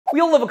We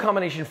all love a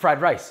combination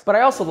fried rice, but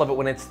I also love it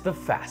when it's the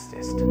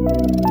fastest.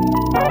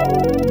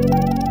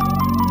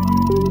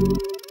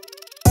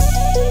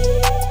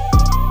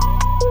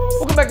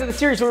 Welcome back to the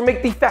series where we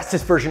make the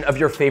fastest version of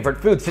your favorite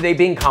foods, today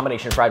being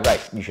combination fried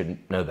rice. You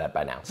should know that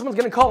by now. Someone's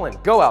gonna call in,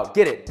 go out,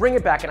 get it, bring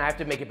it back, and I have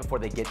to make it before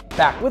they get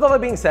back. With all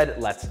that being said,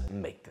 let's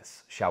make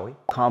this, shall we?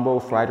 Combo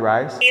fried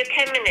rice. You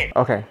 10 minutes.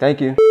 Okay,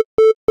 thank you.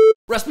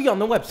 Recipe on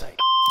the website.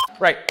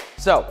 Right,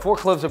 so 4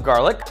 cloves of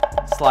garlic,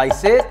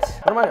 slice it.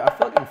 What am I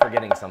feel like I'm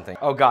forgetting something.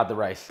 Oh God, the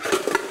rice.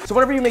 So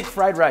whenever you make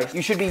fried rice,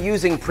 you should be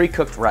using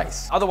pre-cooked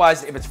rice.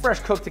 Otherwise, if it's fresh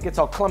cooked, it gets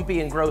all clumpy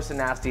and gross and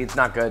nasty. It's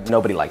not good,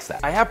 nobody likes that.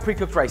 I have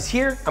pre-cooked rice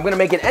here. I'm gonna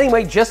make it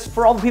anyway, just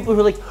for all the people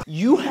who are like,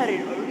 you had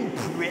it already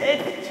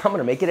prepped? I'm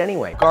gonna make it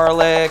anyway.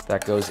 Garlic,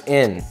 that goes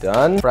in,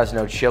 done.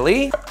 Fresno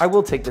chili. I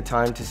will take the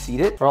time to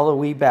seed it for all the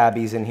wee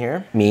babbies in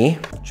here. Me.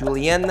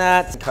 Julienne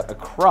that, cut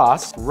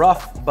across,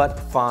 rough but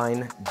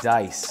fine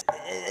dice.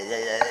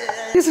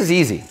 This is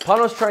easy.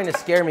 Pano's trying to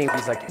scare me.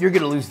 He's like, you're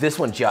gonna lose this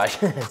one, Josh.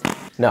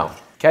 No.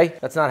 Okay,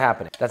 that's not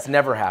happening. That's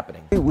never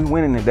happening. We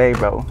winning today,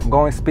 bro. I'm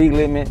going speed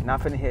limit,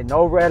 not finna hit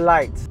no red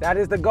lights. That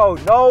is the goal,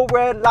 no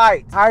red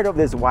lights. Tired of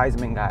this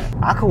Weissman guy.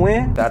 I can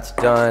win. That's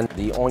done.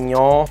 The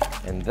onion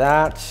and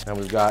that. And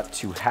we've got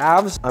 2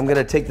 halves. I'm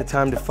gonna take the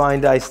time to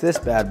fine dice this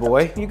bad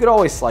boy. You could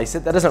always slice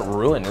it. That doesn't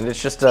ruin it. It's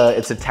just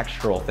it's a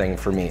textural thing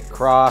for me.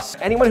 Cross.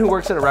 Anyone who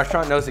works at a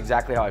restaurant knows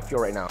exactly how I feel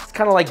right now. It's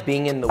kind of like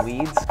being in the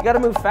weeds. You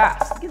gotta move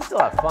fast. You can still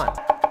have fun.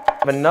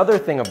 I have another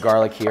thing of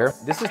garlic here.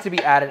 This is to be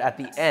added at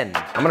the end.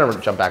 I'm gonna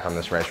jump back on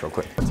this rice real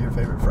quick. What's your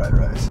favorite fried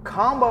rice?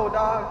 Combo,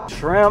 dog.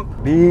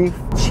 Shrimp, beef,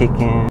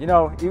 chicken. You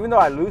know, even though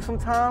I lose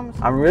sometimes,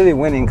 I'm really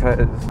winning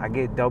because I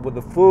get double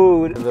the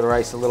food. Give the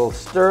rice a little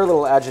stir, a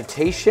little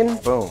agitation.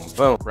 Boom,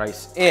 boom,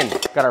 rice in.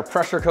 Got our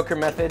pressure cooker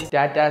method.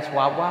 That's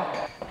wah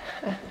wah.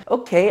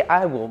 Okay,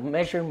 I will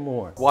measure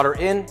more. Water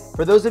in.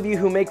 For those of you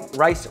who make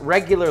rice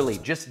regularly,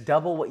 just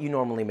double what you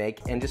normally make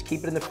and just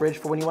keep it in the fridge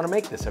for when you want to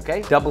make this,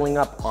 okay? Doubling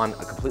up on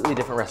a completely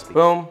different recipe.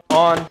 Boom,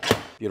 on,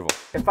 beautiful.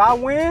 If I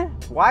win,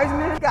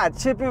 Weissman got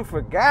chipping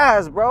for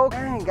gas, bro.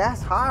 Dang,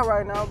 gas high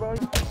right now, bro.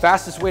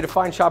 Fastest way to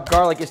fine chop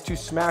garlic is to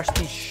smash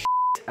the shit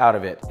out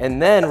of it and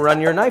then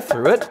run your knife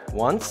through it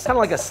once, kind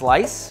of like a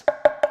slice.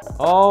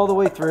 All the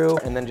way through,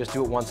 and then just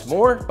do it once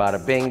more.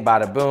 Bada bing,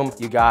 bada boom.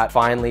 You got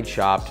finely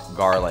chopped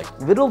garlic.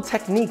 Little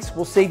techniques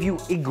will save you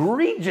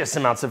egregious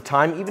amounts of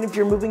time, even if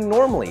you're moving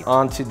normally.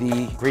 Onto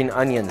the green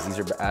onions. These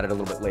are added a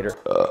little bit later,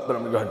 but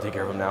I'm gonna go ahead and take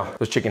care of them now.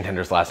 Those chicken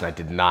tenders last night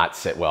did not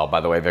sit well, by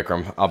the way,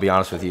 Vikram. I'll be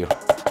honest with you.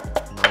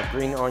 Another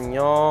green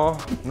onion.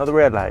 Another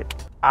red light.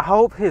 I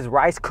hope his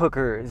rice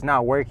cooker is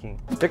not working.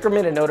 Vikram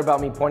made a note about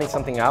me pointing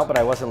something out, but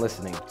I wasn't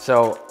listening.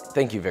 So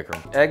thank you,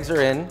 Vikram. Eggs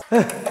are in.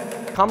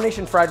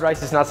 Combination fried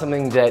rice is not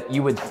something that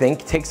you would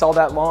think takes all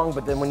that long,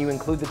 but then when you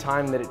include the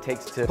time that it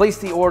takes to place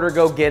the order,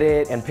 go get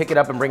it, and pick it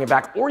up and bring it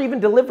back, or even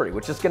delivery,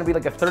 which is gonna be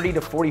like a 30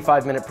 to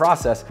 45 minute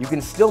process, you can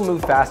still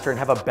move faster and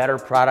have a better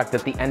product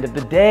at the end of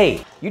the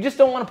day. You just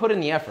don't wanna put in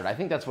the effort. I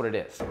think that's what it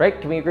is,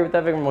 right? Can we agree with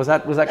that, Vikram? Was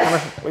that kind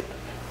of, wait.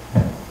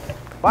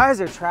 Why is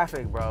there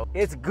traffic, bro?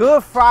 It's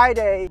Good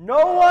Friday.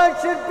 No one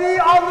should be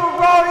on the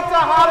road. It's a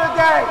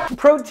holiday.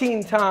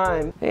 Protein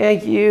time.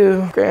 Thank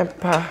you,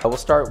 Grandpa. We'll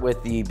start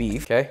with the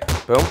beef, okay?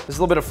 Boom. There's a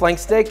little bit of flank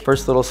steak.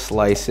 First little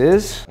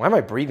slices. Why am I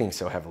breathing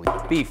so heavily?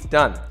 Beef,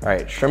 done. All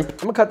right, shrimp. I'm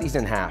gonna cut these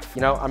in half.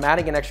 You know, I'm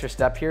adding an extra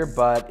step here,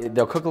 but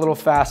they'll cook a little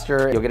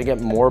faster. You're gonna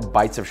get more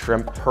bites of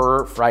shrimp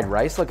per fried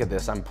rice. Look at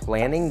this. I'm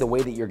planning the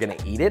way that you're gonna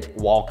eat it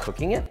while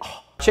cooking it.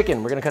 Oh.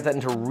 Chicken, we're gonna cut that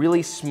into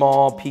really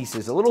small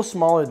pieces, a little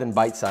smaller than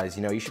bite size.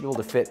 You know, you should be able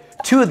to fit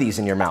 2 of these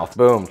in your mouth.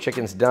 Boom,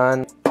 chicken's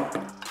done.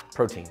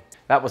 Protein.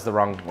 That was the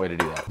wrong way to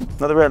do that.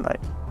 Another red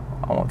light.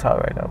 I'm on top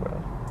right now, bro.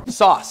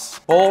 Sauce,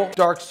 bowl,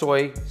 dark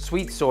soy,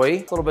 sweet soy,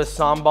 a little bit of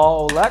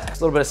sambal oelek, a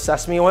little bit of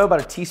sesame oil, about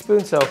a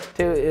teaspoon. So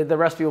the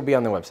recipe will be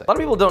on the website. A lot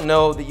of people don't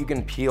know that you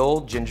can peel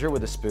ginger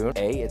with a spoon.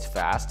 A, it's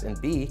fast, and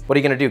B, what are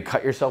you gonna do?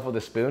 Cut yourself with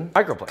a spoon?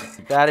 Microplane.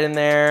 Put that in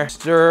there,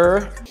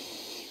 stir.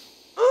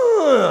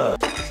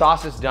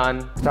 Sauce is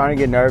done. Starting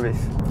to get nervous.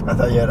 I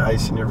thought you had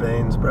ice in your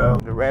veins, bro.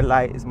 The red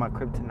light is my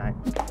kryptonite.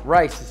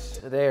 Rice is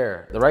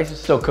there. The rice is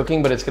still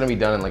cooking, but it's gonna be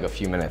done in like a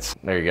few minutes.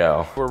 There you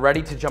go. We're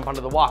ready to jump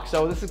onto the wok.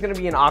 So this is gonna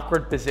be an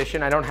awkward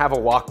position. I don't have a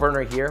wok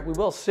burner here. We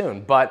will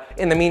soon, but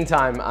in the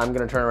meantime, I'm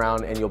gonna turn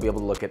around and you'll be able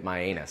to look at my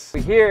anus.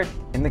 We're here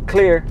in the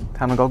clear.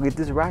 Time to go get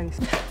this rice.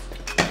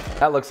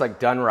 That looks like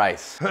done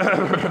rice.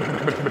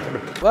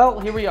 Well,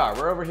 here we are.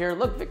 We're over here.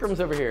 Look, Vikram's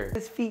over here.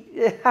 His feet.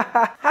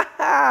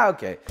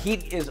 Okay.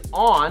 Heat is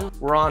on.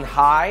 We're on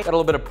high. Got a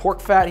little bit of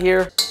pork fat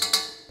here.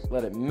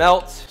 Let it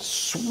melt.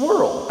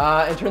 Swirl.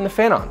 And turn the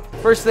fan on.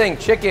 First thing,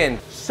 chicken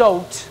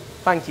soaked.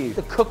 Thank you.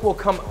 The cook will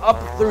come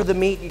up through the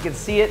meat. You can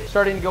see it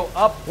starting to go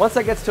up. Once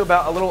that gets to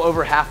about a little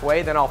over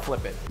halfway, then I'll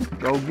flip it.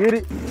 Go get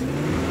it.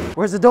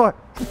 Where's the door?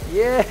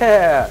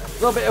 Yeah, a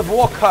little bit of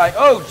wok.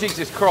 Oh,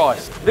 Jesus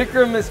Christ.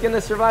 Vikram is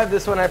gonna survive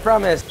this one, I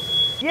promise.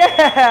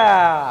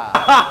 Yeah!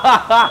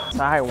 All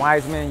right,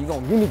 Weissman, you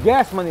gonna give me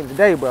gas money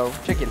today, bro.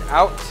 Chicken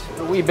out,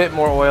 a wee bit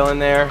more oil in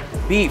there.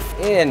 Beef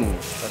in,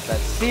 let that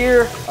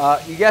sear.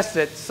 You guessed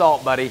it,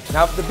 salt, buddy.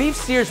 Now, the beef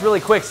sears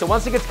really quick, so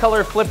once it gets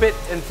color, flip it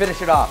and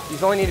finish it off.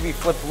 These only need to be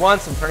flipped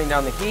once. I'm turning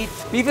down the heat.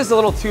 Beef is a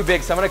little too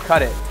big, so I'm gonna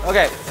cut it.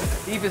 Okay,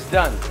 beef is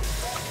done.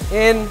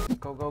 In.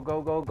 Go, go,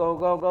 go, go, go,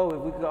 go, go.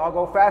 If we could all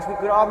go fast, we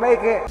could all make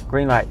it.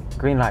 Green light,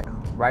 green light.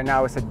 Right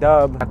now it's a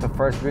dub. Got the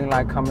first green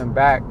light coming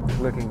back. It's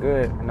looking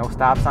good. No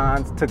stop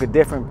signs. Took a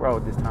different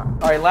road this time.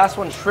 All right, last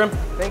one, shrimp.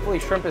 Thankfully,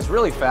 shrimp is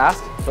really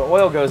fast. So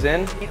oil goes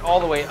in, heat all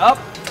the way up.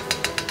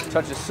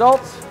 Touch of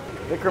salt.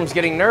 Vikram's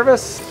getting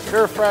nervous.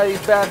 Stir fry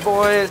these bad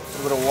boys.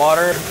 A little bit of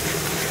water.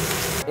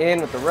 In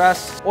with the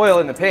rest. Oil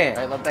in the pan.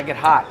 All right, let that get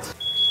hot.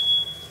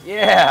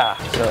 Yeah.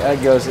 So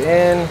egg goes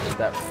in,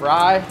 that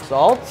fry,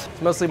 salt.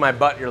 It's mostly my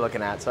butt you're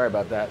looking at, sorry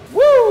about that.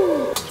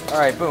 Woo! All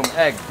right, boom,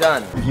 egg,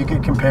 done. If you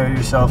could compare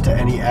yourself to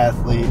any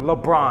athlete,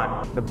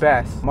 LeBron, the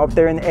best. I'm up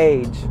there in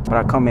age, but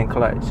I come in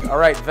clutch. All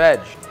right, veg.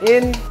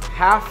 In,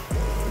 half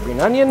green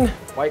onion,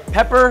 white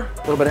pepper, a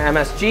little bit of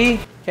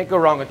MSG. Can't go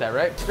wrong with that,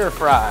 right? Stir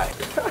fry.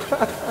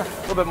 A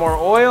little bit more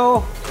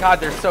oil. God,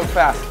 they're so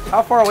fast.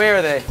 How far away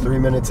are they? 3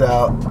 minutes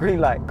out. Green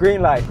light,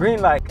 green light,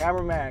 green light.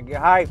 Cameraman, get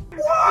hype.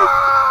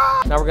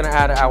 Now we're gonna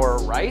add our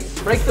rice.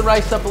 Break the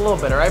rice up a little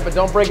bit, all right? But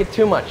don't break it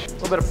too much. A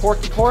little bit of pork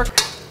to pork.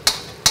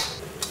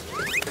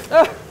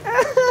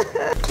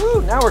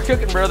 Ooh, now we're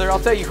cooking, brother.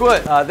 I'll tell you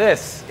what.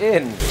 This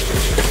in.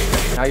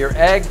 Now your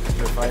egg,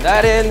 fry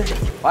that in.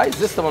 Why is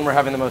this the one we're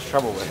having the most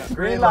trouble with?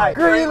 Green light,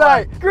 green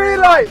light, green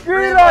light,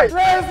 green light.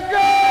 Let's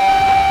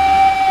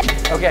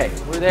go! Okay,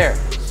 we're there.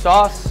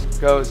 Sauce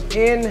goes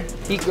in,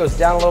 heat goes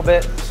down a little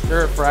bit.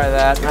 Stir fry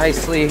that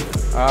nicely.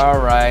 All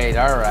right,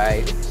 all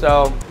right.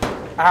 So,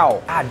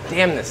 ow, god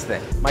damn this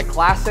thing. My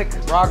classic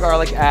raw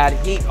garlic add,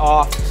 heat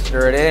off,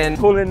 stir it in.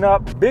 Pulling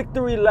up,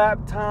 victory lap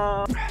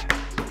time.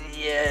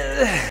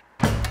 Yeah.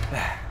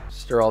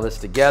 Stir all this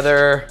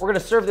together. We're gonna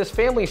serve this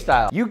family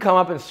style. You come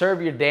up and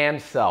serve your damn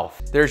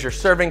self. There's your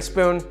serving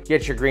spoon,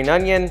 get your green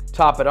onion,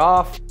 top it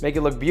off, make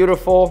it look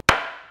beautiful.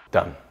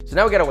 Done. So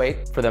now we gotta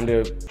wait for them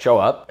to show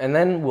up and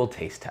then we'll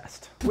taste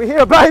test. We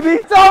here, baby.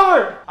 It's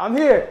over. I'm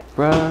here.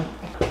 Bruh,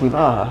 we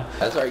lost.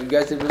 That's all right, you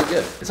guys did really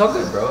good. It's all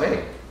good, bro.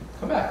 Hey,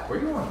 come back, where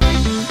you going?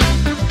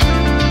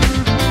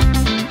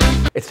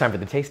 It's time for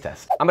the taste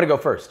test. I'm gonna go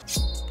first.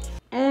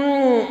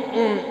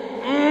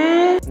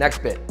 Next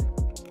bit.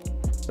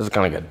 This is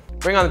kind of good.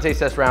 Bring on the taste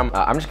test round.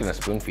 I'm just gonna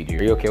spoon feed you.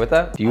 Are you okay with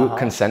that? Do you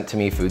consent to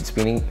me food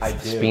spooning? I do.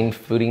 Spoon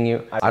fooding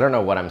you? I don't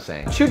know what I'm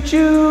saying. Choo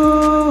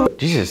choo!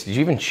 Jesus, did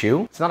you even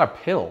chew? It's not a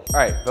pill. All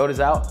right, vote is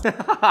out.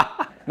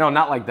 No,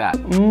 not like that.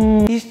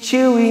 He's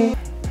chewing.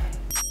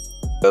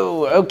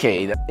 Oh,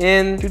 okay.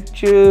 In, choo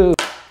choo.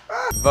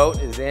 Vote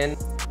is in.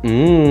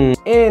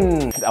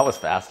 In. That was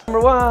fast.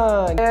 Number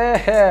one.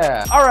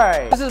 Yeah. All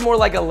right. This is more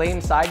like a lame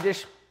side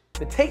dish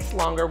that takes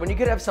longer when you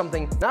could have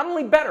something not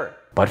only better,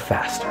 but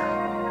faster.